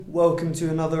Welcome to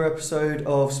another episode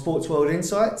of Sports World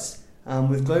Insights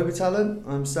with Global Talent.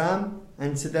 I'm Sam,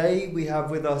 and today we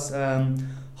have with us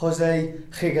Jose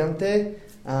Gigante,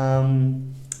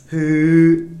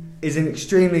 who is an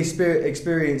extremely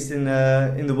experienced in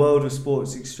the world of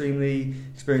sports, extremely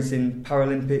experienced in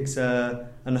Paralympics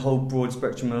and a whole broad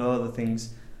spectrum of other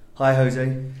things. Hi,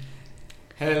 Jose.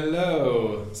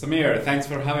 Hello, Samir. Thanks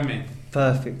for having me.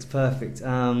 Perfect.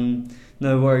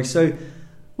 No worries. So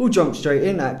we'll jump straight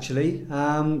in, actually.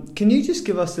 Can you just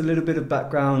give us a little bit of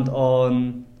background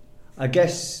on, I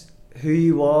guess, who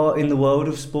you are in the world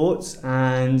of sports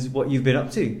and what you've been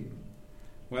up to?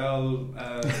 Well,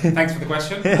 thanks for the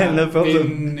question. No problem. I've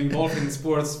been involved in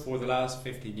sports for the last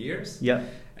 15 years. Yeah.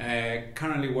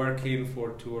 Currently working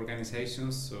for two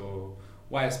organizations, so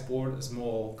Y Sport, a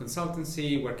small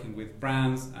consultancy working with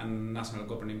brands and national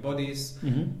governing bodies,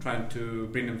 trying to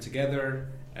bring them together.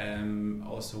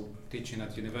 Also teaching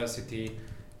at university,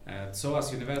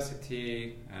 SOAS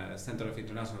University, Center of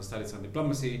International Studies and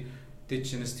Diplomacy,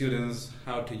 teaching students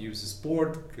how to use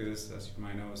sport, because as you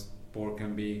might know, sport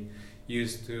can be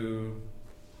used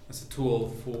as a tool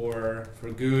for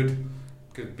good,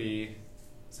 could be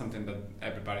something that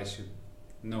everybody should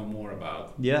know more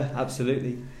about. Yeah,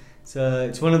 absolutely. So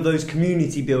it's one of those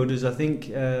community builders, I think,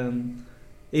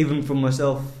 even from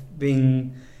myself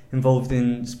being involved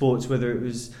in sports, whether it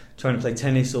was trying to play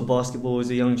tennis or basketball as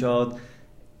a young child,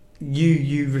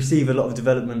 you receive a lot of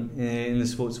development in the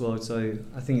sports world. So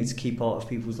I think it's a key part of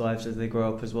people's lives as they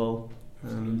grow up as well.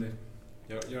 Absolutely.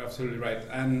 You're absolutely right.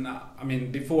 And I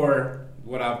mean, before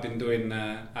what I've been doing,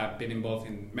 I've been involved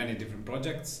in many different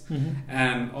projects,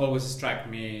 and always struck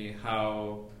me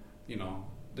how,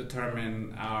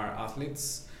 determine our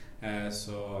athletes.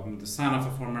 So I'm the son of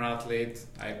a former athlete.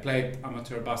 I played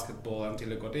amateur basketball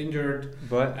until I got injured.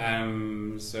 Right.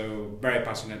 So very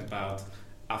passionate about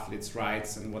athletes'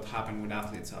 rights and what happened with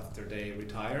athletes after they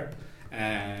retire.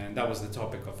 And that was the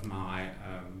topic of my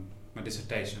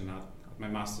dissertation at my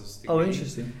master's degree. Oh,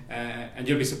 interesting. And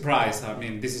you'll be surprised. I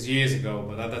mean, this is years ago,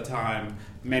 but at that time,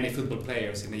 many football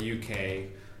players in the UK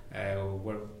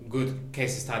were good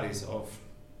case studies of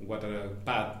what a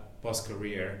bad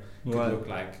post-career could look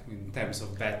like in terms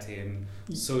of betting,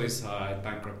 suicide,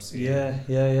 bankruptcy. Yeah.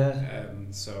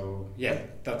 So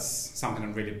that's something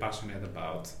I'm really passionate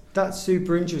about. That's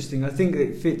super interesting. I think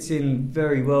it fits in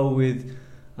very well with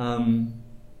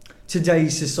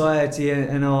today's society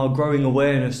and our growing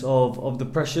awareness of the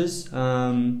pressures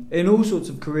in all sorts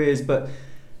of careers, but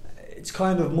it's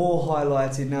kind of more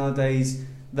highlighted nowadays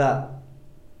that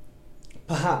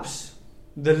perhaps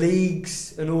the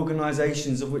leagues and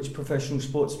organisations of which professional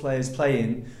sports players play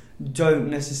in don't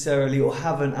necessarily, or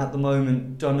haven't at the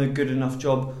moment, done a good enough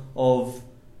job of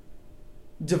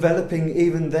developing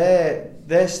even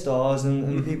their stars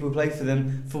and the people who play for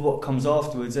them for what comes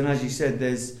afterwards. And as you said,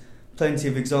 there's plenty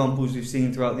of examples we've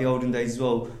seen throughout the olden days as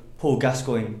well. Paul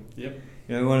Gascoigne,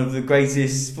 one of the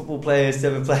greatest football players to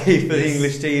ever play for the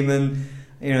English team, and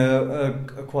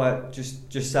a quite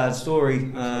just sad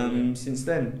story since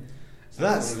then. So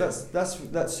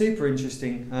that's super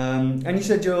interesting. And you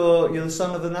said you're the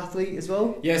son of an athlete as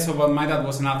well? Yeah, so my dad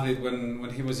was an athlete when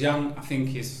he was young. I think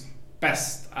his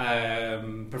best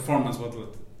performance was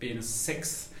being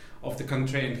sixth of the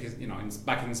country, and he's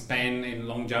back in Spain in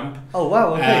long jump. Oh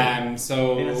wow! Okay.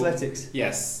 So in athletics.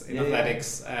 Yes, in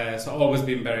athletics. So always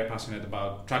been very passionate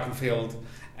about track and field,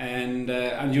 and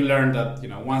you learn that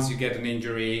once you get an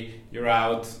injury, you're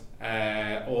out.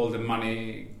 All the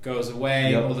money goes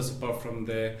away, all the support from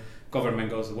the government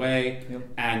goes away,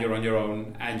 and you're on your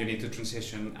own, and you need to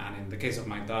transition. And in the case of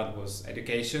my dad, was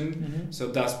education. So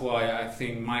that's why I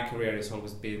think my career has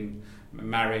always been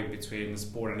married between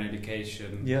sport and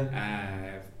education,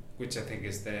 which I think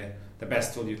is the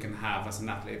best tool you can have as an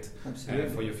athlete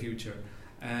for your future.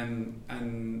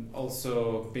 And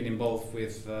also been involved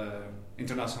with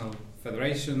international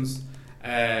federations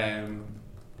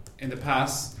in the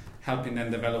past, helping them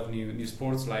develop new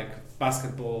sports like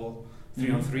basketball,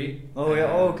 3-on-3. Oh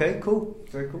yeah. Oh, okay. Cool.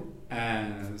 Very cool.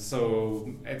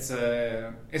 So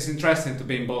it's interesting to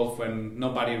be involved when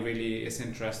nobody really is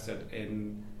interested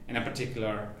in a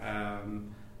particular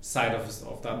side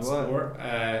of that sport.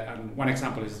 And one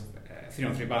example is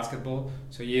 3-on-3 basketball.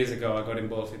 So years ago, I got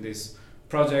involved in this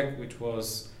project, which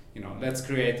was let's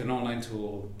create an online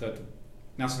tool that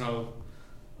national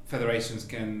federations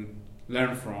can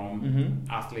learn from,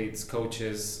 athletes,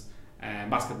 coaches, and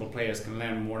basketball players can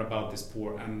learn more about the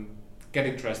sport and get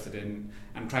interested in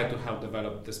and try to help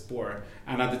develop the sport.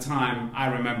 And at the time, I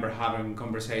remember having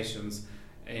conversations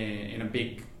in a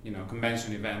big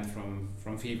convention event from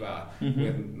FIFA Mm-hmm.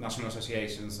 with national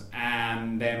associations,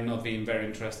 and them not being very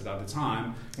interested at the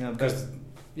time Yeah, because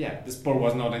the sport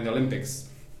was not in the Olympics.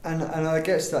 and I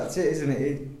guess that's it, isn't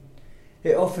it?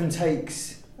 It often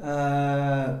takes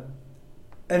an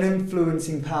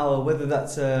influencing power, whether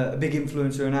that's a big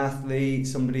influencer, an athlete,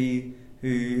 somebody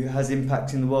who has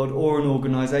impact in the world, or an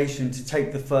organisation to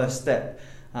take the first step.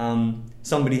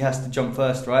 Somebody has to jump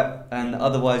first, right? And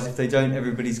otherwise, if they don't,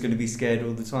 everybody's going to be scared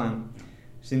all the time.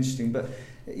 It's interesting, but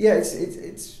yeah,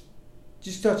 it's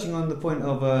just touching on the point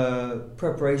of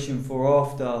preparation for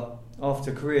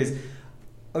after careers.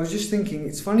 I was just thinking,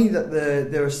 it's funny that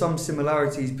there are some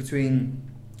similarities between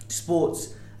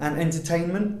sports and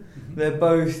entertainment. Mm-hmm. They're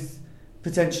both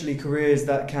potentially careers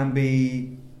that can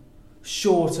be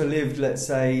shorter lived, let's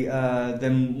say,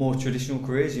 than more traditional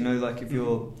careers. Like if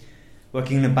you're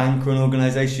working in a bank or an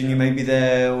organisation, you may be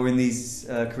there or in these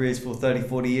careers for 30,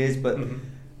 40 years, but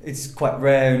it's quite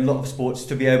rare in a lot of sports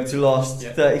to be able to last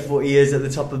 30, 40 years at the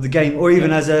top of the game, or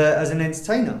even as an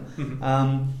entertainer.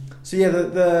 So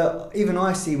yeah, even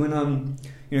I see when I'm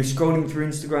scrolling through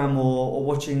Instagram or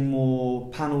watching more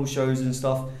panel shows and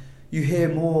stuff, you hear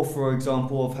more, for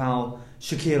example, of how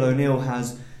Shaquille O'Neal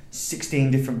has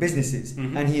 16 different businesses,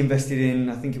 and he invested in,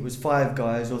 I think it was Five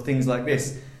Guys or things like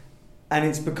this. And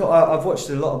it's because I've watched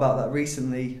a lot about that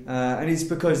recently, and it's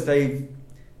because they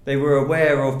were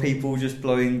aware of people just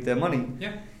blowing their money.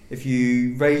 Yeah. If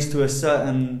you raise to a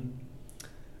certain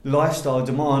lifestyle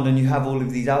demand and you have all of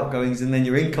these outgoings and then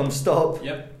your income stop,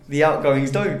 the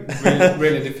outgoings don't.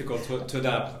 really difficult to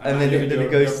adapt. And then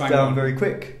it goes down very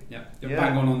quick. Yeah, you're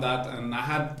bang on that. And I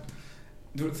had,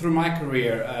 through my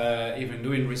career, even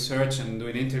doing research and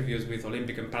doing interviews with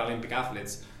Olympic and Paralympic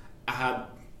athletes,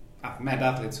 I've met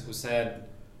athletes who said,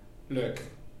 look,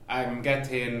 I'm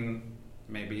getting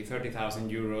maybe 30,000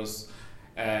 euros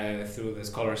through the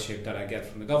scholarship that I get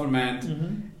from the government.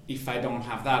 If I don't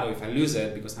have that, or if I lose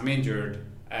it because I'm injured,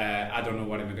 I don't know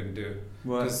what I'm going to do.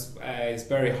 Because it's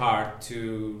very hard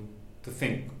to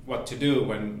think what to do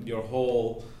when your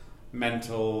whole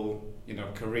mental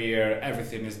career,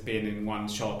 everything has been in one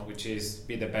shot, which is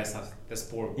be the best at the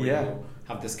sport where you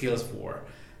have the skills for.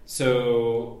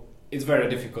 So it's very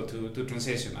difficult to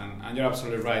transition, and you're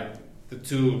absolutely right. The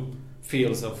two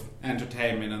fields of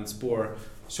entertainment and sport,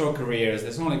 short careers,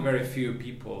 there's only very few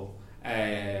people,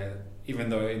 even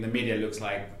though in the media it looks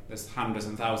like there's hundreds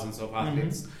and thousands of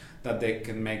athletes that they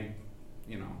can make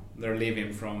their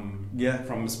living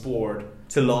from sport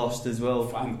to last as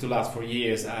well, and to last for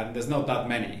years, and there's not that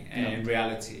many in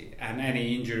reality, and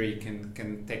any injury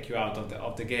can take you out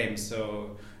of the game.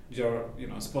 So you're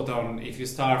spot on. If you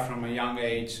start from a young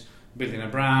age building a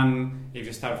brand, if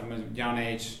you start from a young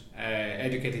age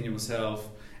educating yourself,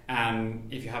 and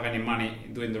if you have any money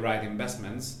doing the right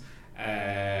investments,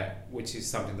 which is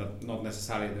something that not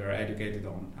necessarily they're educated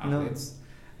on, athletes,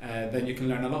 then you can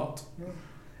learn a lot.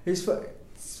 It's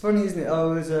funny, isn't it?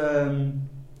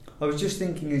 I was just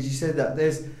thinking as you said that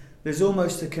there's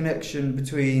almost a connection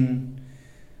between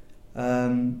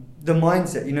the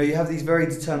mindset. You have these very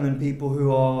determined people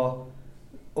who are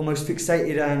almost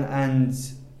fixated and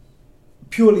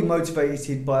purely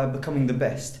motivated by becoming the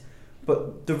best,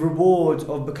 but the reward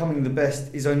of becoming the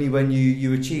best is only when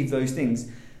you achieve those things.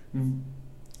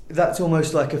 That's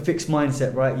almost like a fixed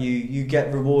mindset, right? You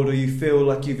get reward, or you feel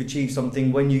like you've achieved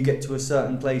something when you get to a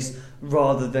certain place,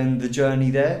 rather than the journey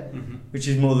there, which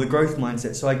is more the growth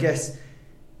mindset. So I guess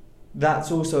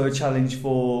that's also a challenge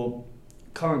for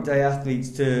current day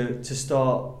athletes to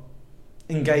start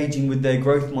engaging with their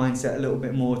growth mindset a little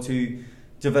bit more, to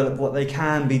develop what they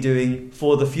can be doing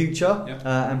for the future,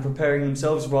 and preparing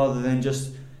themselves, rather than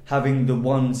just having the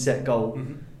one set goal,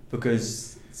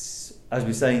 because it's, as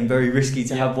we're saying, very risky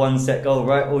to have one set goal,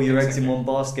 right? All your eggs in one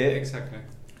basket. Exactly.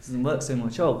 It doesn't work so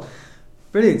much. Oh,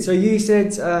 brilliant. So you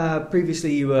said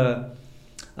previously you were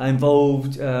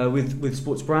involved with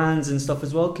sports brands and stuff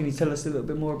as well. Can you tell us a little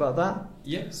bit more about that?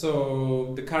 Yeah,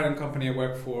 so the current company I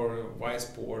work for, Y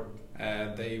Sport,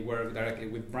 they work directly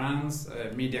with brands,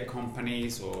 media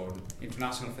companies, or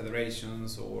international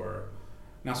federations, or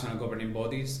national governing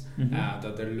bodies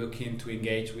that they're looking to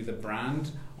engage with a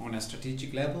brand on a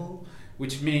strategic level,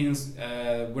 which means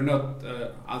we're not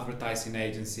advertising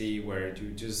agency where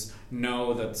you just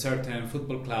know that certain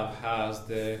football club has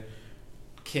the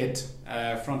kit,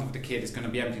 front of the kit is going to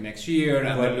be empty next year,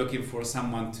 and they're looking for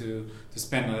someone to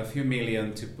spend a few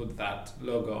million to put that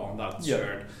logo on that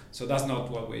shirt. So that's not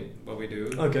what we do.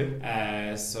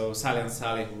 Okay. So Sally and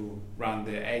Sally, who run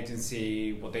the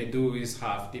agency, what they do is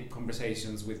have deep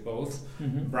conversations with both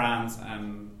brands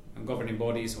and governing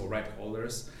bodies or right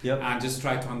holders, and just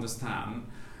try to understand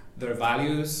their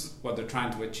values, what they're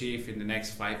trying to achieve in the next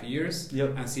 5 years, Yep.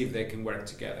 and see if they can work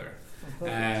together.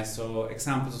 So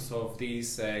examples of these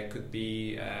could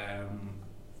be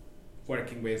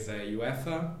working with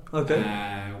UEFA, Okay.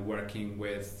 working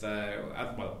with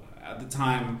at the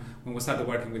time when we started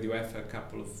working with UEFA a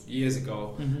couple of years ago,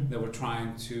 Mhm. they were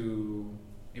trying to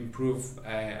improve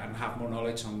and have more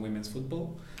knowledge on women's football,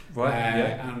 Right.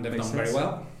 Yeah. and they've Makes done very sense.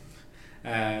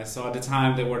 well. So at the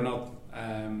time they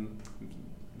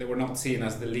were not seen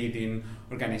as the leading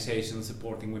organization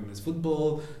supporting women's football.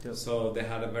 Yep. So they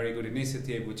had a very good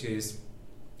initiative, which is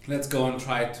let's go and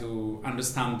try to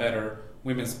understand better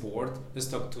women's sport. Let's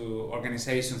talk to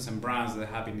organizations and brands that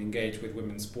have been engaged with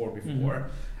women's sport before,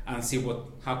 and see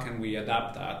how can we adapt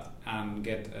that and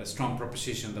get a strong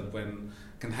proposition that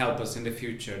can help us in the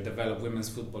future develop women's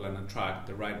football and attract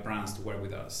the right brands to work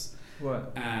with us. Right.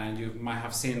 And you might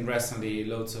have seen recently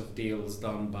loads of deals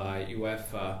done by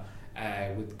UEFA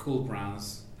with cool brands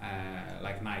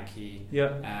like Nike.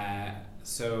 Yeah.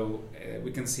 So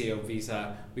we can see of Visa,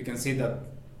 we can see that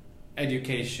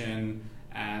education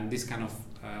and this kind of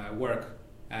work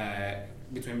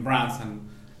between brands and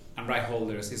right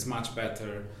holders is much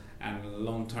better and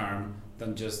long term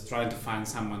than just trying to find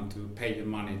someone to pay you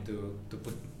money to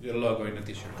put your logo in a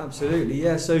t-shirt. Absolutely.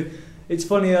 Yeah. So it's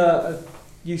funny.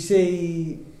 You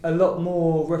see a lot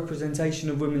more representation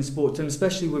of women's sports, and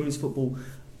especially women's football.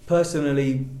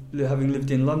 Personally, having lived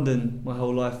in London my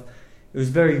whole life, it was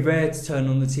very rare to turn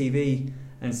on the TV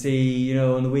and see,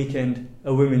 on the weekend,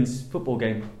 a women's football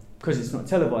game, because it's not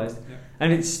televised. Yeah.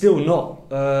 And it's still not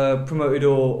promoted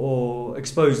or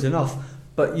exposed enough.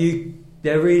 But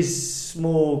there is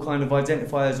small kind of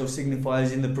identifiers or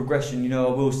signifiers in the progression. I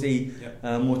will see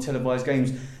more televised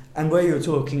games. And where you're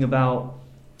talking about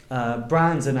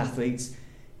brands and athletes,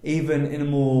 even in a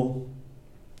more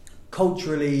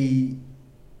culturally,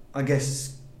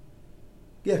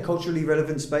 culturally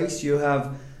relevant space, you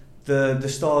have the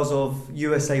stars of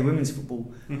USA women's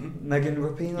football. Mm-hmm. Megan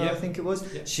Rapinoe, Yeah. I think it was.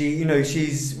 Yeah.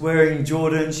 She's wearing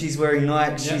Jordan, she's wearing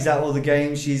Nike, she's at all the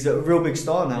games, she's a real big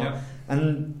star now. Yeah.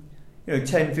 And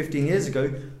 10, 15 years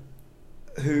ago,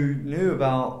 who knew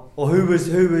about, or who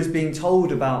was being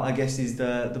told about, I guess is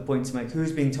the point to make, who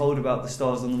was being told about the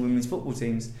stars on the women's football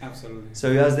teams. Absolutely.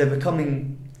 So as they're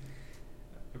becoming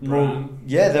Brand.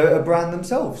 they're a brand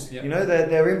themselves. Yeah.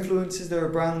 They're influencers, they're a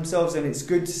brand themselves, and it's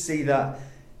good to see that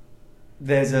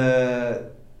there's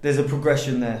a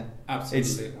progression there.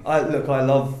 Absolutely. I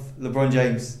love LeBron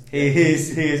James. He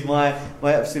is my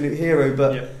absolute hero,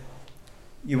 but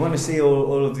you want to see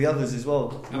all of the others as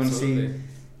well. You want to see,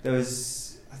 there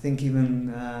was, I think,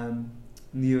 even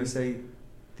in the USA,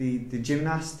 the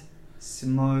gymnast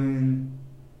Simone,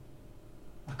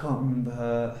 I can't remember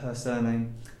her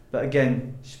surname, but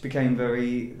again, she became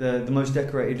the most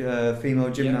decorated female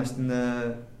gymnast in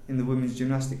the women's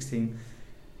gymnastics team.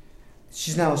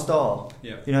 She's now a star.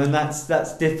 Yeah. And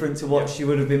that's different to what she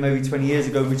would have been maybe 20 years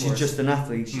ago, which is just an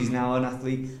athlete. She's Mm-hmm. now an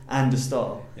athlete and a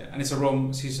star. Yeah, and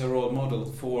she's a role model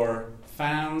for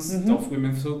fans Mm-hmm. of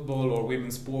women's football or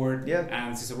women's sport. Yeah.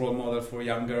 And she's a role model for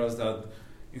young girls that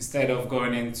instead of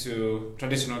going into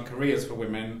traditional careers for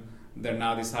women, they're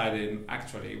now deciding,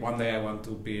 actually, one day I want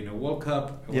to be in a World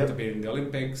Cup, I want to be in the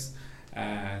Olympics.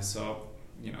 So,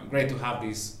 great to have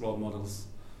these role models.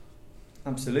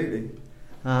 Absolutely.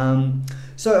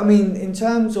 So, I mean, in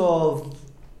terms of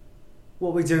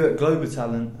what we do at Global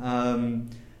Talent,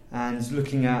 and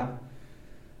looking at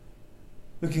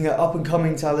up and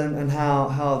coming talent and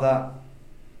how that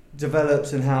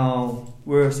develops and how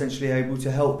we're essentially able to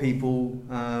help people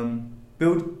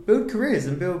build careers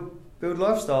and build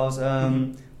lifestyles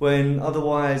when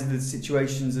otherwise the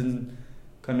situations and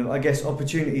kind of, I guess,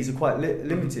 opportunities are quite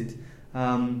limited.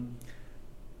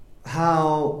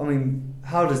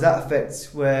 How does that affect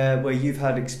where you've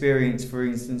had experience? For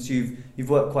instance, you've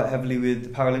worked quite heavily with the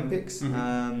Paralympics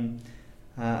and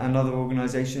other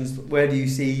organisations. Where do you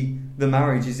see the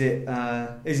marriage? Is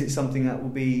it something that will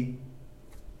be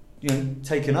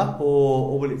taken up,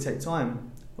 or will it take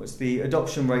time? What's the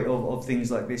adoption rate of things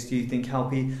like this? Do you think how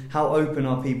open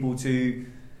are people to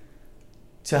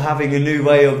having a new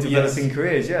way of developing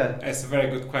careers? Yeah, it's a very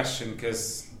good question,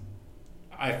 because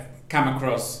I've come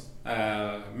across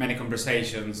many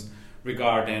conversations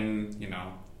regarding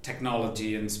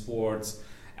technology and sports,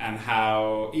 and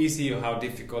how easy or how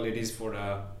difficult it is for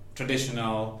a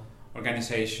traditional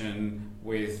organization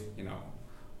with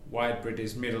white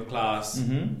British middle class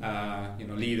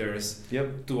leaders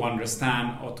to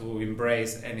understand or to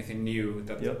embrace anything new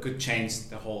that could change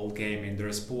the whole game in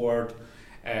their sport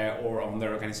or on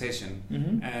their organization.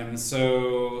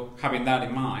 So having that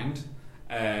in mind,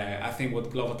 I think what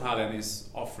Global Talent is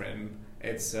offering,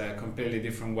 it's a completely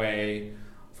different way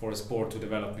for a sport to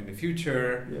develop in the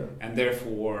future, and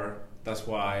therefore that's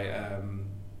why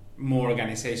more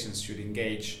organizations should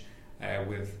engage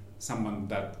with someone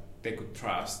that they could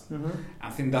trust. I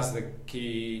think that's the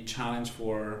key challenge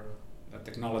for a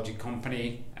technology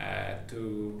company,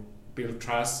 to build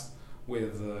trust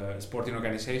with sporting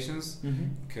organizations,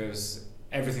 because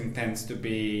everything tends to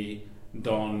be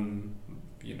done,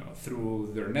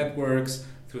 through their networks,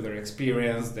 through their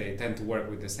experience. They tend to work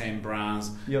with the same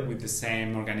brands, with the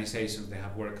same organizations they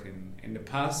have worked in the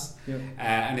past,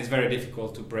 and it's very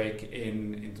difficult to break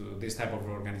into this type of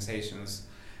organizations.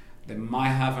 They might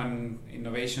have an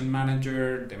innovation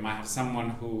manager, they might have someone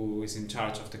who is in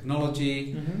charge of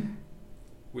technology,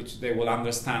 which they will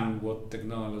understand what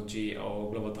technology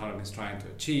or Global Talent is trying to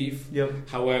achieve.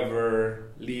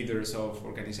 However, leaders of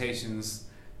organizations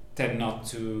tend not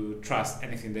to trust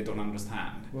anything they don't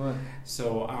understand.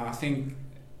 So I think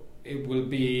it will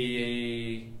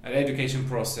be an education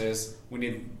process. We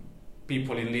need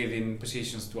people in leading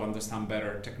positions to understand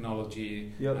better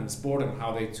technology and sport and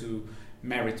how they two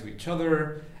marry to each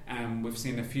other. And we've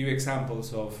seen a few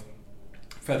examples of,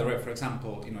 for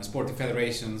example, sporting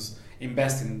federations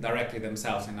investing directly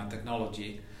themselves in a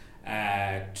technology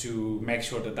to make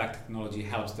sure that technology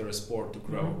helps their sport to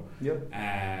grow.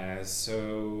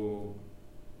 So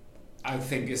I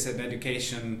think it's an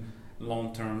education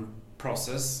long-term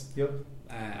process,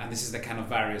 and this is the kind of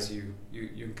barriers you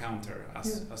encounter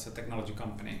as a technology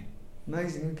company.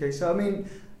 Amazing. Okay, so I mean,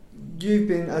 you've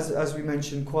been, as we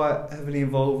mentioned, quite heavily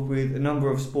involved with a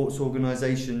number of sports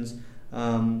organisations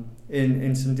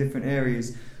in some different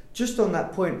areas. Just on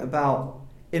that point about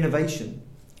innovation,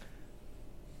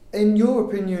 in your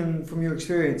opinion, from your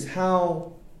experience,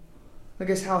 how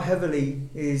heavily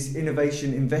is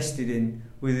innovation invested in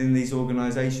within these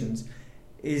organisations?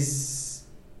 Is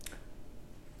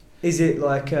it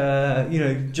like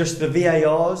just the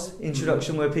VAR's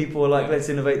introduction where people are like, let's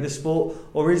innovate the sport,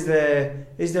 or is there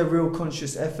real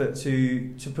conscious effort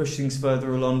to push things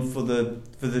further along for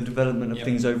the development of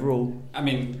things overall? I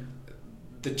mean,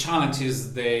 the challenge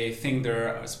is they think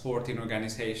they're sporting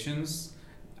organizations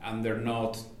and they're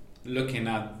not looking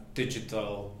at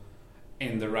digital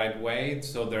in the right way.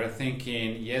 So they're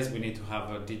thinking, yes, we need to have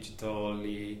a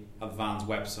digitally advanced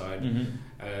website,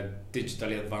 a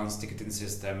digitally advanced ticketing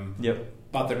system,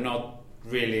 but they're not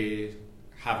really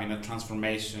having a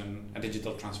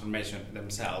digital transformation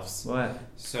themselves.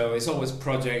 So it's always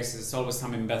projects, it's always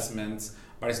some investments,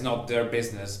 but it's not their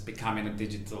business becoming a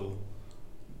digital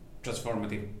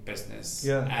transformative business.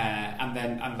 And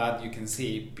that you can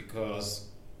see because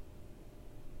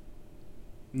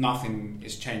nothing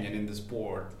is changing in the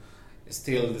sport. It's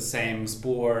still the same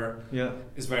sport.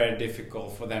 It's very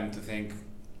difficult for them to think,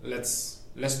 let's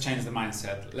change the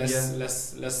mindset.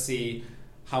 Let's see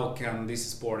how can this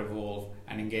sport evolve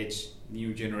and engage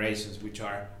new generations which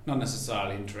are not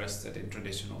necessarily interested in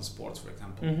traditional sports, for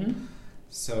example.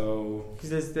 So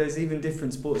because there's even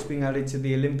different sports being added to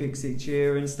the Olympics each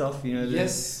year and stuff.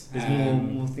 There's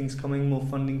more things coming, more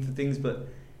funding for things, but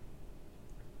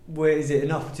where is it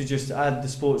enough to just add the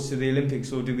sports to the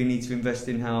Olympics, or do we need to invest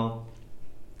in how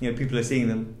people are seeing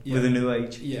them with a new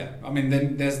age? I mean,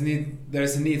 then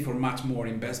there's a need for much more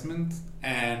investment,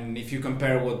 and if you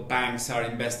compare what banks are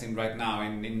investing right now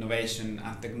in innovation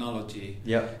and technology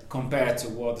compared to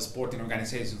what the sporting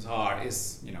organizations are,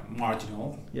 is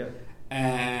marginal.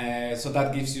 So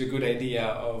that gives you a good idea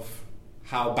of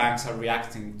how banks are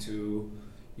reacting to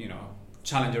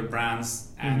challenger brands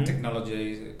and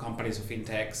technology companies or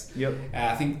fintechs.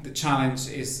 I think the challenge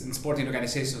is in sporting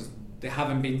organizations, they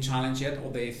haven't been challenged yet, or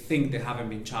they think they haven't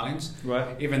been challenged.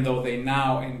 Even though they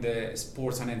now in the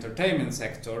sports and entertainment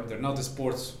sector, they're not the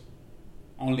sports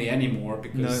only anymore,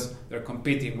 because they're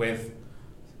competing with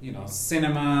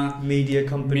cinema, media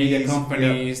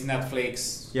companies,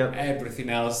 Netflix, everything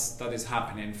else that is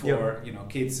happening for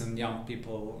kids and young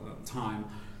people time.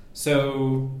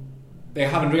 So they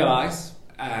haven't realized,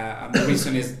 and the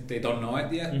reason is they don't know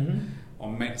it yet,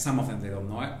 or some of them they don't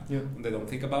know it, they don't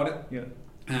think about it.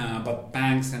 But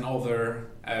banks and other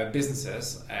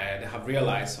businesses, they have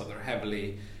realized, so they're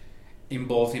heavily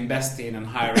involved investing and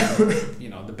hiring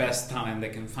the best talent they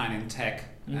can find in tech,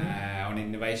 on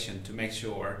innovation, to make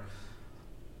sure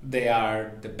they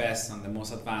are the best and the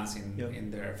most advanced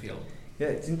in their field.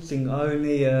 It's interesting.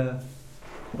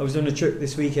 I was on a trip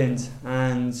this weekend,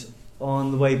 and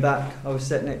on the way back I was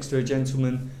sat next to a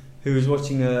gentleman who was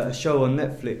watching a show on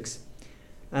Netflix,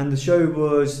 and the show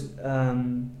was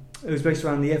based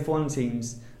around the F1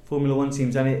 teams, Formula 1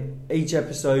 teams, and each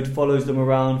episode follows them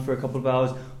around for a couple of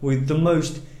hours with the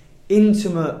most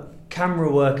intimate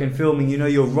camera work and filming. You know,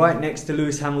 you're right next to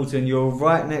Lewis Hamilton, you're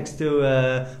right next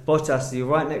to Bottas, you're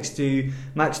right next to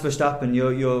Max Verstappen.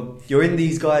 You're in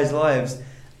these guys' lives,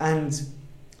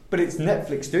 but it's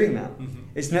Netflix doing that.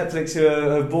 It's Netflix who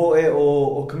have bought it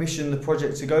or commissioned the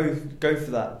project to go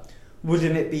for that.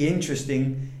 Wouldn't it be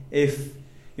interesting if,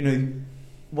 you know,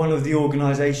 one of the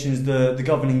organisations, the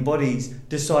governing bodies,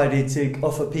 decided to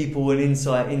offer people an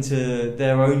insight into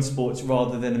their own sports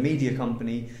rather than a media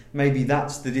company? Maybe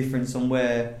that's the difference on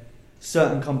where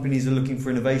certain companies are looking for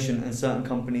innovation and certain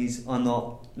companies are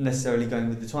not necessarily going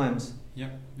with the times. Yeah,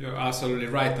 you're absolutely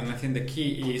right. And I think the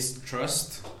key is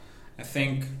trust. I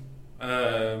think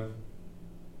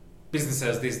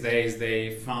businesses these days,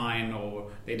 they find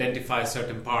or they identify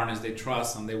certain partners they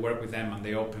trust and they work with them and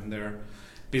they open their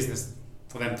business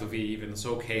for them to be even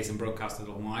showcased and broadcasted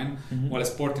online. While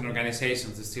sporting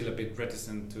organizations are still a bit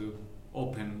reticent to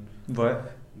open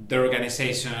their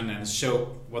organization and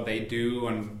show what they do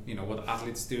and, you know, what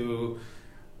athletes do,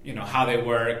 you know, how they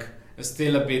work. There's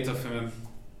still a bit of a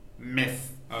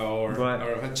myth or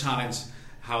a challenge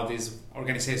how these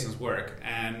organizations work.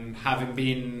 And having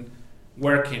been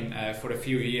working for a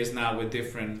few years now with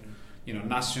different, you know,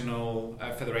 national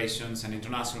federations and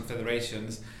international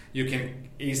federations, you can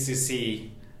easily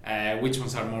see which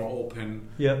ones are more open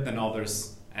than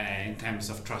others in terms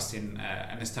of trusting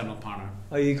an external partner.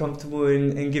 Are you comfortable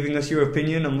in giving us your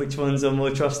opinion on which ones are more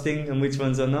trusting and which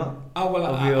ones are not? Oh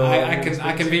well,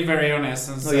 I can be very honest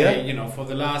and say, you know, for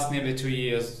the last nearly 2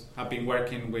 years, I've been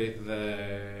working with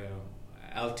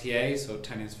LTA, so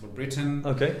Tennis for Britain.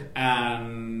 Okay.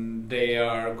 And they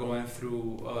are going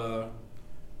through a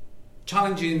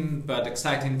challenging but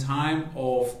exciting time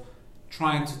of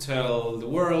trying to tell the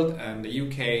world and the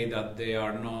UK that they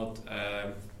are not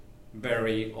a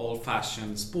very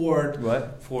old-fashioned sport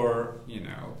for, you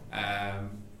know,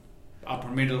 upper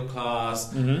middle class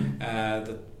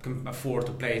that can afford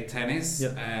to play tennis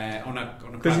on a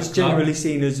because it's generally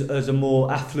seen as a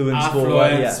more affluent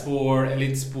sport,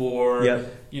 elite sport.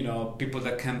 You know, people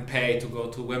that can pay to go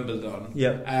to Wimbledon.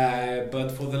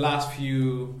 But for the last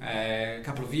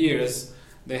couple of years,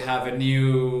 they have a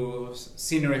new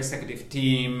senior executive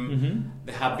team.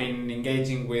 They have been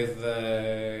engaging with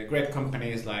great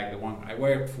companies like the one I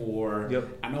work for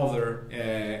and other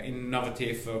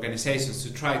innovative organizations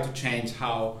to try to change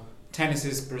how tennis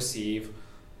is perceived,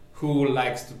 who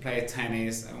likes to play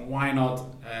tennis, and why not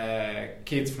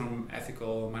kids from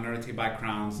ethical minority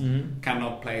backgrounds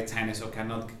cannot play tennis or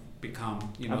cannot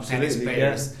become, you know, tennis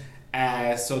players.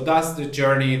 So that's the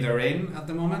journey they're in at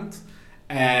the moment.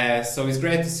 So it's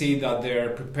great to see that they're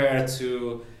prepared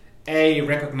to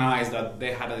recognize that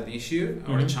they had an issue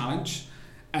or a challenge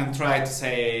and try to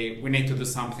say we need to do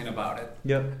something about it.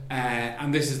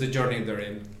 And this is the journey they're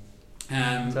in.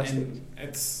 And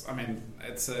it's an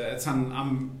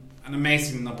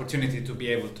amazing opportunity to be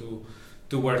able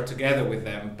to work together with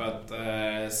them. But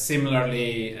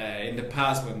similarly, in the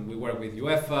past when we worked with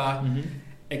UEFA,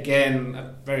 again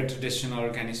a very traditional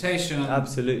organization.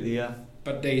 Absolutely,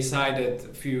 But they decided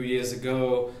a few years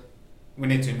ago, we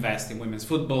need to invest in women's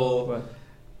football.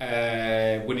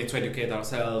 We need to educate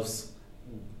ourselves,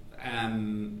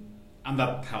 and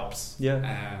that helps.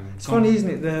 It's funny,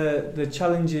 isn't it? The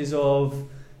challenges of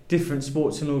different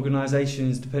sports and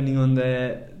organisations depending on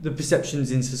the perceptions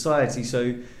in society.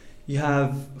 So you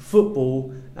have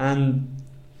football, and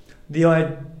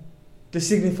the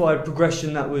signified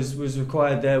progression that was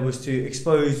required there was to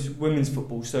expose women's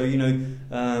football. So, you know,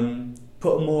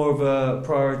 put more of a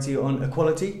priority on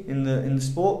equality in the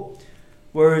sport,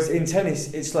 whereas in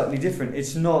tennis it's slightly different.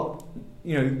 It's not,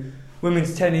 you know,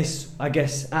 women's tennis, I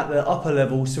guess at the upper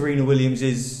level, Serena Williams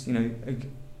is, you know,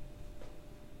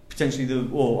 potentially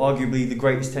arguably the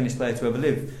greatest tennis player to ever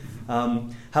live.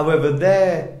 However,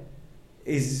 there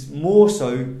is more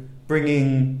so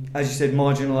bringing, as you said,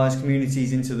 marginalised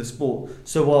communities into the sport.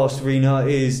 So while Serena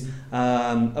is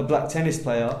a black tennis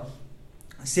player,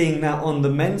 seeing that on the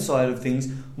men's side of things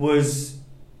was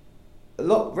a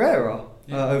lot rarer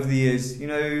over the years. You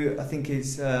know, I think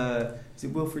it's is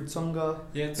it Wilfried Tsonga?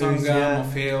 Tsonga,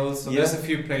 Monfils. So there's a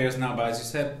few players now, but as you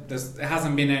said, there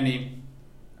hasn't been any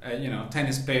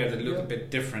tennis player that look a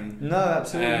bit different. No,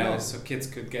 absolutely not. So kids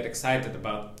could get excited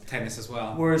about tennis as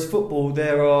well. Whereas football,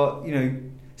 there are, you know,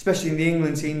 especially in the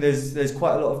England team, there's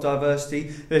quite a lot of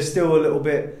diversity. There's still a little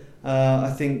bit,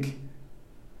 I think,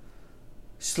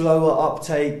 slower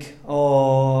uptake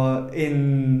or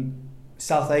in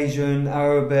South Asian,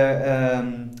 Arab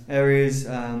areas.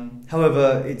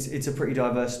 However, it's a pretty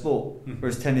diverse sport,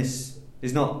 whereas tennis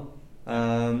is not.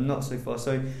 not so far.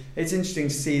 So it's interesting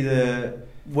to see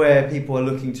where people are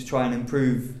looking to try and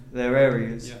improve their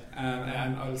areas.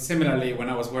 Yeah, and similarly, when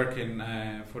I was working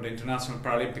for the International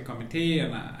Paralympic Committee,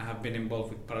 and I have been involved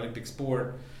with Paralympic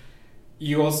sport,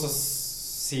 you also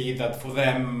see that for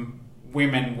them,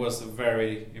 women was a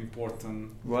very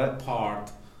important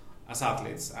part as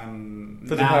athletes, and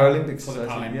for the Paralympics. For the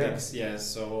Paralympics, yes.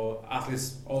 So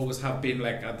athletes always have been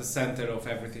like at the center of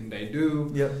everything they do.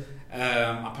 Yep.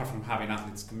 Apart from having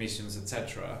athletes commissions,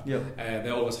 etc. Yep. They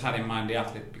always had in mind the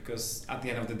athlete, because at the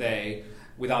end of the day,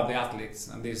 without the athletes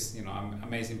and these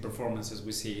amazing performances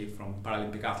we see from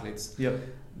Paralympic athletes, yep,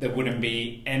 there wouldn't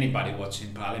be anybody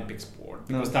watching Paralympic sport,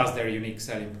 because that's their unique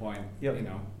selling point. Yep.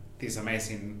 These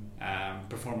amazing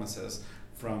performances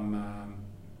from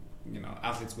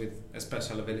athletes with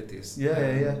special abilities.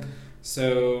 Yeah.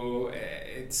 So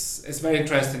it's very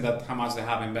interesting that how much they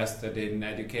have invested in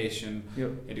education, yep,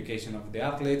 education of the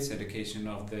athletes, education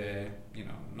of the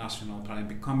national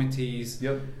Paralympic committees.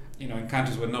 Yep. In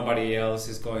countries where nobody else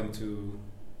is going to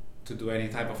do any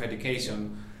type of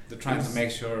education, they're trying to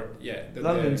make sure.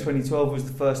 London 2012 was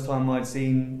the first time I'd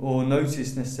seen or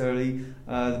noticed necessarily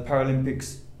the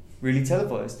Paralympics really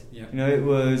televised. Yeah. It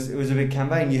was a big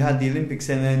campaign. You had the Olympics,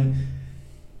 and then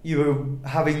you were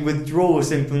having withdrawal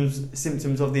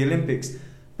symptoms of the Olympics,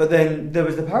 but then there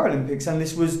was the Paralympics, and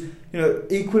this was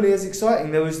equally as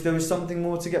exciting. There was something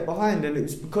more to get behind, and it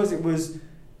was because it was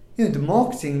the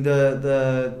marketing,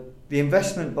 the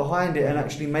investment behind it, and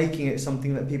actually making it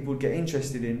something that people would get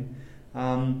interested in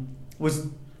was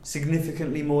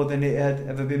significantly more than it had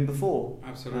ever been before.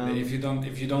 Absolutely. If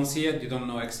you don't see it, you don't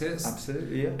know it exists.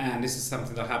 Absolutely, yeah. And this is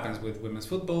something that happens with women's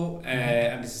football,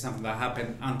 and this is something that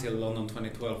happened until London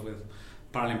 2012 with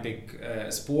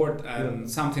Paralympic sport. And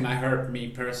something I heard me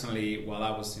personally while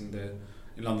I was in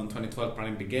London 2012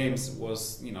 Paralympic Games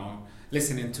was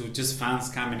listening to just fans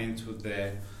coming into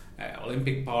the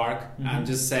Olympic Park and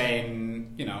just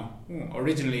saying,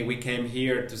 originally we came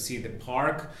here to see the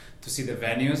park, to see the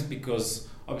venues, because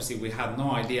obviously we had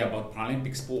no idea about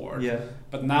Paralympic sport. Yeah.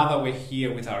 But now that we're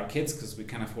here with our kids, because we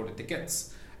can afford the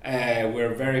tickets,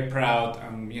 we're very proud,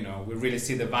 and we really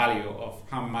see the value of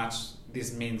how much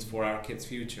this means for our kids'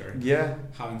 future. Yeah.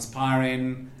 How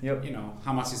inspiring. Yep.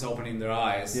 How much it's opening their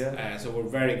eyes. Yeah. So we're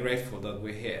very grateful that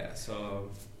we're here. So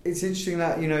it's interesting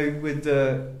that with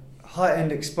the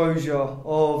heightened exposure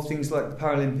of things like the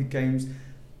Paralympic Games,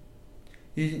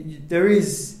 there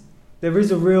is a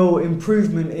real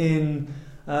improvement in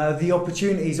the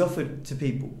opportunities offered to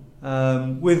people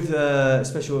with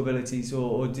special abilities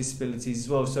or disabilities as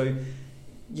well. So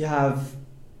you have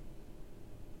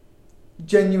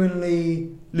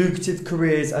genuinely lucrative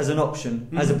careers as an option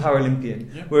as a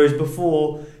Paralympian, whereas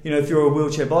before, if you're a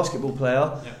wheelchair basketball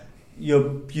player,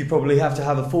 you probably have to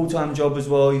have a full-time job as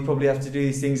well. You probably have to do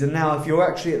these things, and now if you're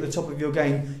actually at the top of your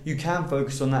game, you can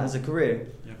focus on that as a career.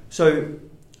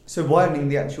 So widening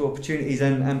the actual opportunities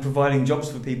and providing jobs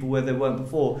for people where there weren't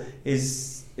before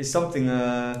is something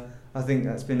I think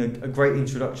that's been a great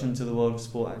introduction to the world of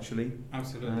sport, actually.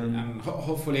 Absolutely. And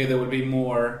hopefully there will be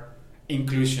more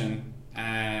inclusion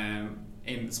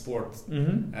in sport.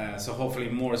 So hopefully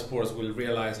more sports will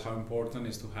realize how important it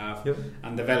is to have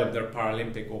and develop their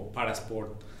Paralympic or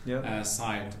parasport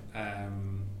side,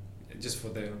 just for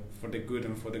the good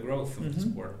and for the growth of the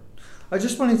sport. I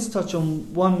just wanted to touch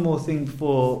on one more thing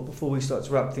before we start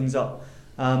to wrap things up,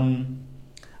 and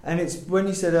it's when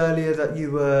you said earlier that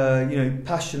you were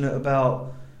passionate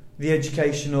about the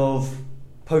education of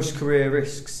post-career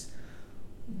risks.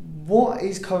 What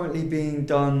is currently being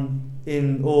done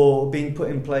or being put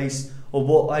in place, or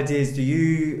what ideas do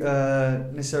you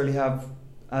necessarily have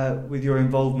with your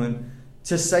involvement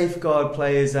to safeguard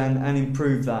players and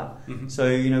improve that? So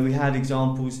we had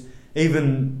examples,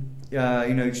 even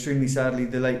extremely sadly,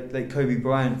 the late Kobe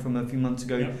Bryant from a few months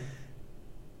ago.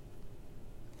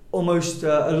 Almost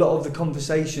a lot of the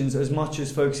conversations, as much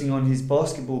as focusing on his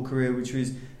basketball career, which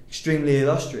was extremely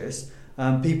illustrious,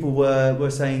 people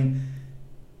were saying,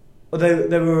 or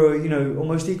they were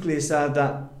almost equally as sad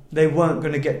that they weren't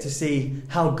going to get to see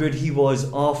how good he was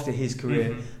after his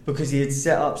career, because he had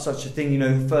set up such a thing,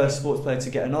 the first sports player to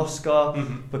get an Oscar,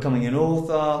 becoming an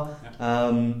author.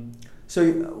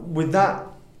 So with that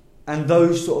and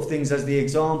those sort of things as the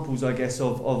examples, I guess,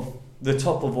 of the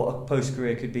top of what a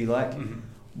post-career could be like,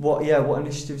 what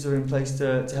initiatives are in place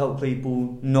to help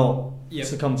people not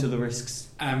succumb to the risks?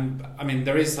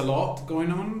 There is a lot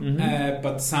going on,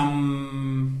 but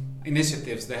some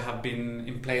initiatives that have been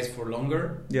in place for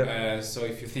longer. So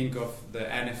if you think of the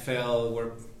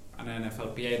NFL and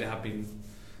NFLPA, they have been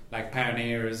like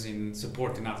pioneers in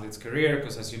supporting athletes' career,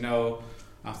 because as you know,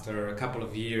 after a couple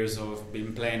of years of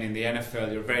being playing in the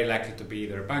NFL, you're very likely to be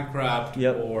either bankrupt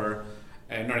or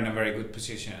not in a very good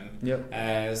position.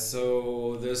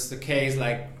 So there's the case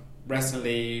like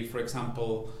recently, for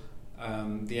example,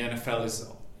 the NFL is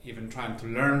even trying to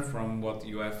learn from what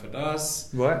UEFA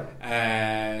does.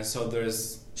 Right. So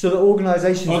the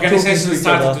organisations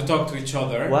started to talk to each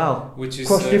other. Wow. Which is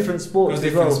across different sports.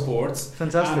 Across different sports.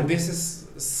 Fantastic. And this is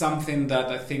something that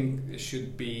I think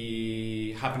should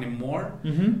be happening more,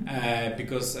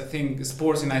 because I think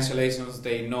sports in isolations,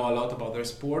 they know a lot about their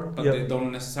sport, but they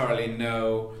don't necessarily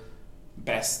know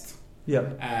best.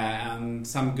 And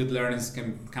some good learnings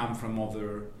can come from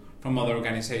other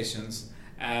organizations.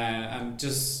 And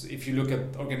just if you look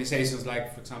at organizations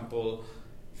like, for example,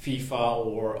 FIFA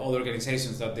or other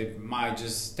organizations that they might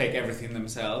just take everything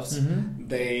themselves,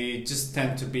 they just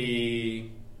tend to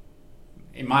be,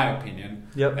 in my opinion,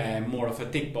 more of a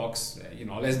tick box.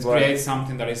 Let's create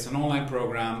something that is an online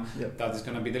program that is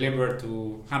going to be delivered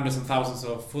to hundreds and thousands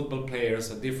of football players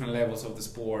at different levels of the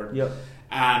sport,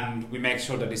 and we make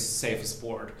sure that it's a safe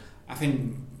sport. I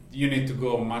think you need to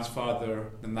go much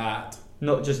farther than that.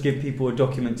 Not just give people a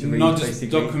document to read, not just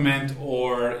basically. Document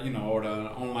or an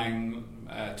online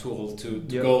tool to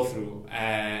go through,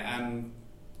 and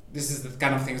this is the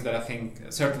kind of things that I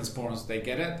think certain sports, they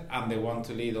get it and they want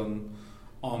to lead on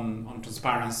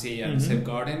transparency and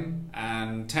safeguarding.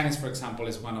 And tennis, for example,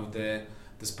 is one of the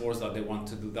sports that they want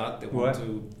to do that. They want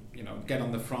to get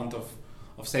on the front of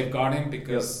safeguarding,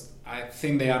 because I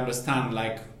think they understand,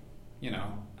 like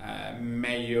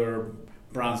major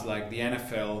brands like the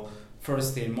NFL,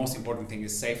 first thing, most important thing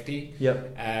is safety.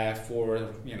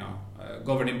 For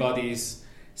governing bodies,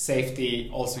 safety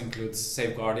also includes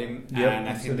safeguarding, and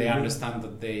I think they understand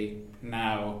that they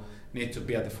now need to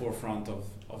be at the forefront of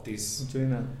this. Doing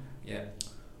that.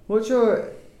 What's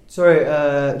your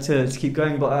to keep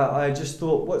going, but I just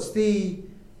thought,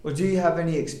 do you have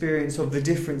any experience of the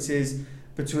differences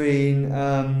between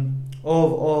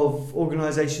of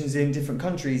organisations in different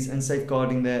countries and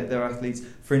safeguarding their athletes?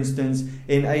 For instance,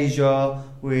 in Asia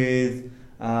with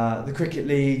the cricket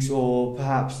leagues, or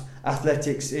perhaps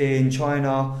athletics in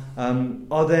China,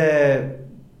 are there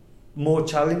more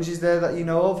challenges there that you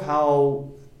know of?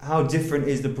 How different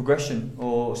is the progression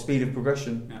or speed of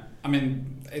progression? I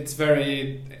mean, it's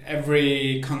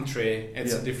every country,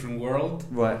 it's a different world.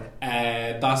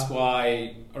 That's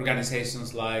why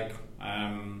organizations like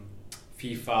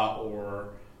FIFA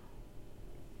or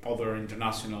other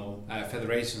international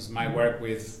federations might work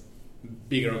with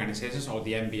bigger organizations, or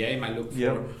the NBA might look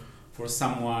for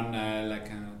someone like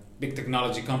a big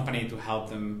technology company to help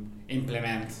them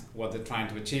implement what they're trying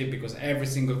to achieve, because every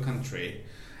single country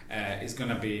is going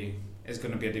to be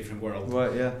a different world.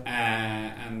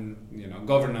 And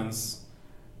governance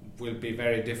will be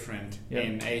very different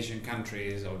in Asian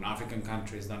countries or in African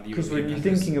countries than European countries. Because when you're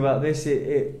thinking about this,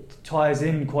 it ties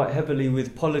in quite heavily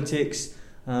with politics,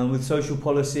 with social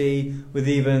policy, with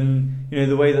even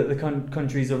the way that the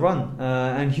countries are run,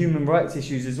 and human rights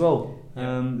issues as well.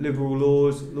 Liberal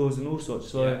laws and all sorts.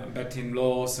 So betting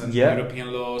laws and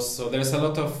European laws. So there's a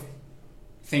lot of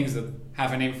things that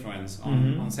have an influence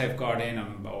on safeguarding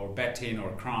or betting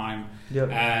or crime.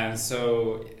 And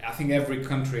so I think every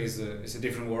country is a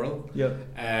different world.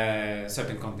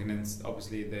 Certain continents,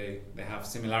 obviously, they have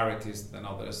similarities than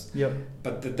others.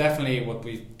 But definitely what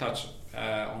we touched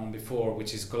on before,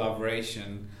 which is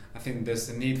collaboration. I think there's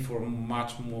a need for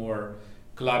much more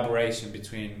collaboration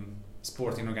between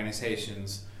sporting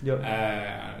organizations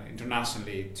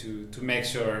internationally to make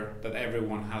sure that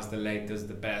everyone has the latest,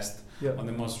 the best, on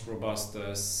the most robust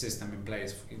system in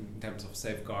place in terms of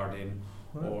safeguarding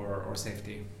or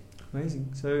safety.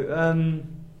 Amazing. So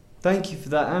thank you for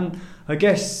that. And I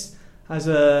guess as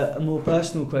a more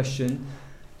personal question,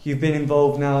 you've been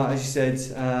involved now, as you said,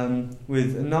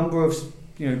 with a number of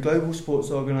global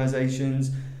sports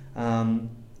organisations,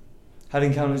 had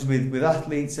encounters with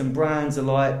athletes and brands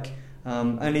alike,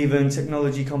 and even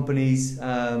technology companies.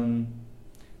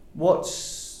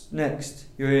 What's next?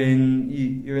 You're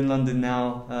in London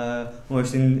now,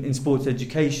 almost in sports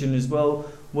education as well.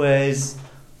 Where's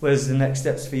the next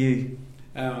steps for you?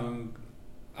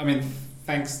 I mean,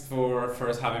 thanks for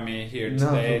having me here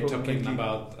today, talking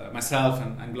about myself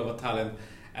and Global Talent.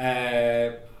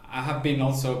 I have been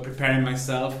also preparing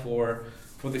myself for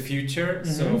the future.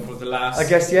 So for the last, I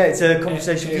guess it's a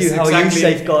conversation for you. How are you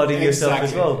safeguarding yourself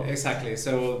as well? Exactly.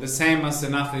 So the same as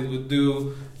an athlete would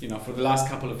do. For the last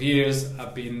couple of years,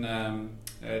 I've been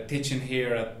teaching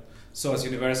here at SOAS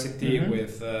University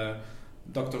with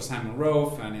Dr. Simon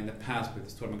Rowe, and in the past with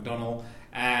Stuart McDonald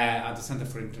at the Center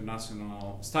for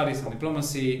International Studies and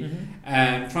Diplomacy,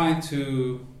 and trying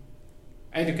to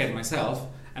educate myself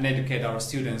and educate our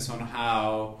students on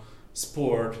how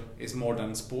sport is more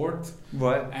than sport,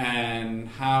 right? And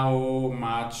how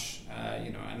much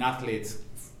an athlete,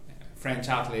 French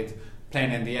athlete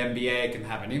playing in the NBA can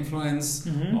have an influence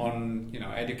on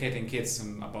educating kids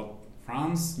about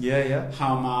France. Yeah.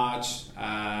 How much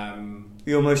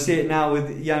you almost see it now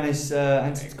with Giannis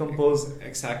Antetokounmpo.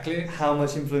 Exactly. How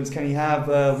much influence can he have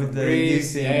with the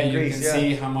Greece? youth Yeah, in you Greece? can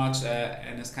see how much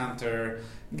Enes Kanter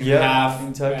can in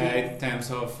have Turkey. in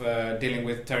terms of dealing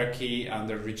with Turkey and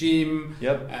the regime.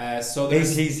 Yep. So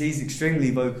he's extremely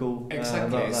vocal.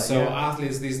 Exactly. About that, so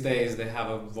athletes these days, they have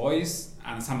a voice,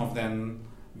 and some of them,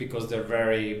 because they're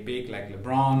very big, like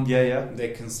LeBron, they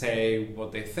can say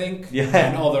what they think. Yeah.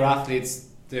 And other athletes,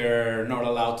 they're not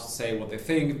allowed to say what they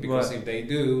think, because if they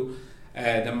do,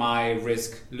 they might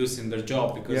risk losing their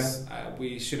job, because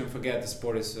we shouldn't forget the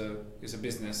sport is a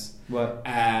business, right?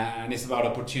 And it's about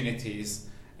opportunities.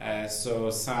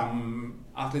 So some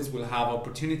athletes will have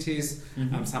opportunities,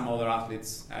 and some other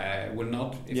athletes will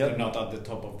not, if they're not at the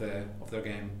top of their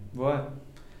game. Right.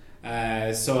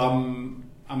 So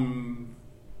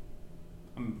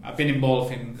I've been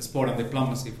involved in sport and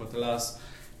diplomacy for the last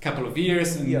couple of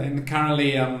years, and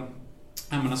currently I'm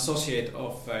an associate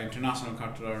of International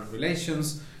Cultural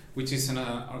Relations, which is an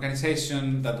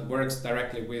organization that works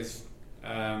directly with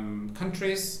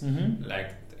countries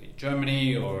like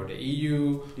Germany or the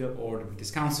EU or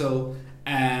this council,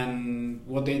 and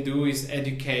what they do is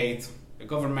educate the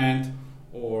government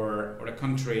or the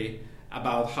country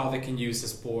about how they can use the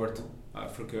sport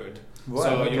for good. Right,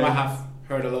 so you might have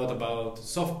heard a lot about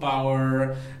soft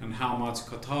power and how much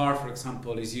Qatar, for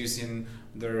example, is using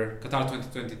their Qatar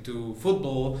 2022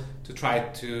 football to try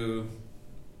to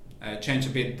change a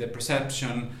bit the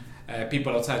perception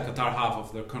people outside Qatar have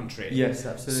of their country. Yes,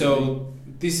 absolutely. So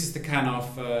this is the kind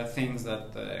of things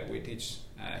that we teach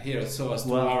here at SOAS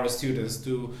to our students,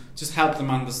 to just help them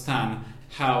understand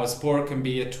how sport can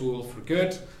be a tool for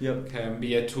good, can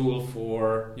be a tool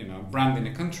for branding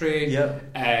a country,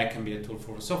 can be a tool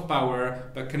for soft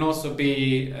power, but can also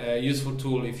be a useful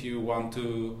tool if you want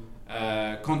to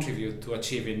contribute to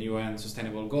achieving UN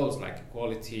sustainable goals like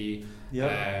equality,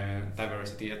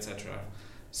 diversity, etc.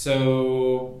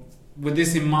 So with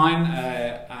this in mind,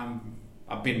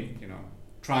 I've been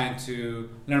trying to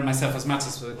learn myself as much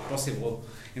as possible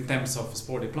in terms of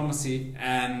sport diplomacy,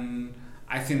 and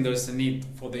I think there's a need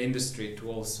for the industry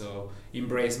to also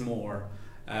embrace more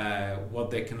what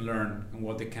they can learn and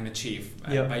what they can achieve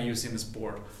by using the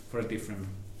sport for a different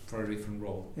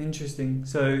role. Interesting.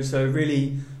 So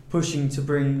really pushing to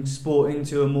bring sport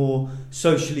into a more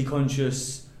socially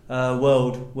conscious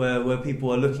world where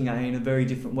people are looking at it in a very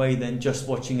different way than just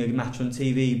watching a match on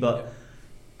TV. But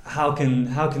how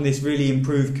can this really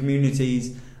improve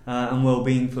communities and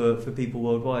well-being for people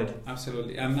worldwide?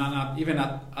 Absolutely, and even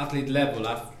at athlete level,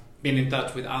 I've been in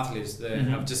touch with athletes that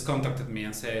have just contacted me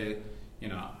and say,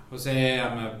 Jose,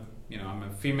 I'm a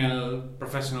female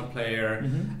professional player.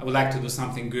 I would like to do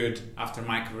something good after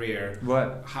my career.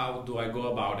 Right. How do I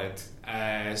go about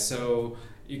it? So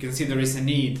you can see there is a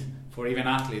need for even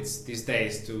athletes these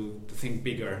days to think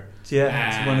bigger.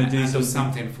 To want to do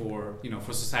something for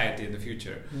for society in the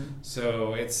future.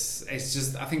 So it's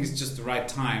just, I think it's just the right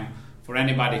time for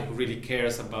anybody who really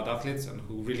cares about athletes and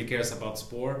who really cares about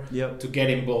sport to get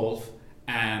involved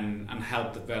and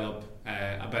help develop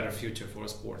a better future for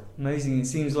sport. Amazing. It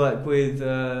seems like with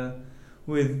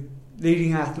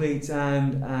leading athletes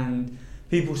and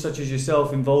people such as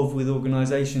yourself involved with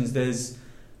organisations, there's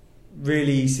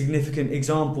really significant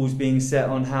examples being set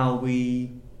on how we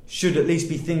should at least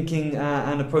be thinking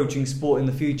and approaching sport in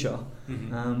the future.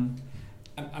 And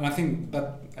I think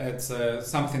that it's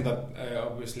something that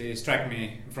obviously struck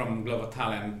me from Global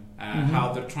Talent,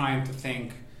 how they're trying to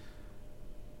think,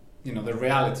 the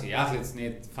reality. Athletes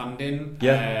need funding.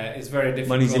 It's very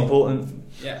difficult. Money's important.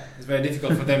 Yeah, it's very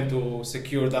difficult for them to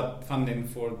secure that funding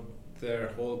for their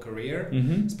whole career,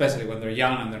 especially when they're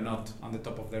young and they're not on the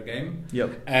top of their game.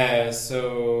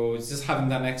 So it's just having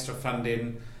that extra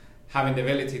funding, having the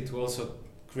ability to also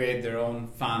create their own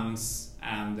funds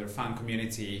and their fan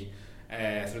community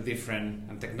through different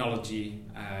and technology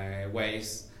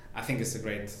ways. I think it's a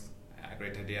great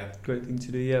idea. Great thing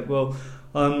to do. Yeah. Well,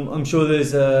 I'm sure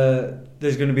there's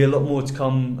going to be a lot more to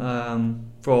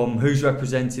come from who's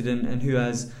represented and who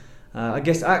has, I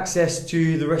guess, access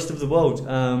to the rest of the world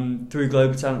through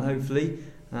Global Talent, hopefully.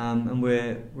 And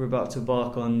we're about to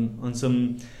embark on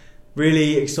some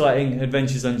really exciting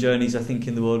adventures and journeys, I think,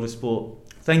 in the world of sport.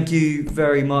 Thank you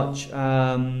very much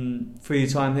for your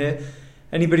time here.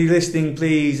 Anybody listening,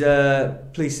 please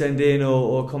send in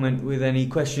or comment with any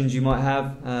questions you might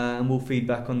have, and we'll feed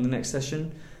back on the next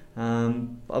session.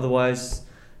 Otherwise,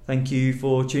 thank you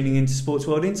for tuning into Sports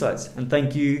World Insights, and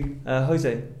thank you,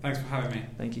 Jose. Thanks for having me.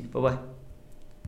 Thank you. Bye bye.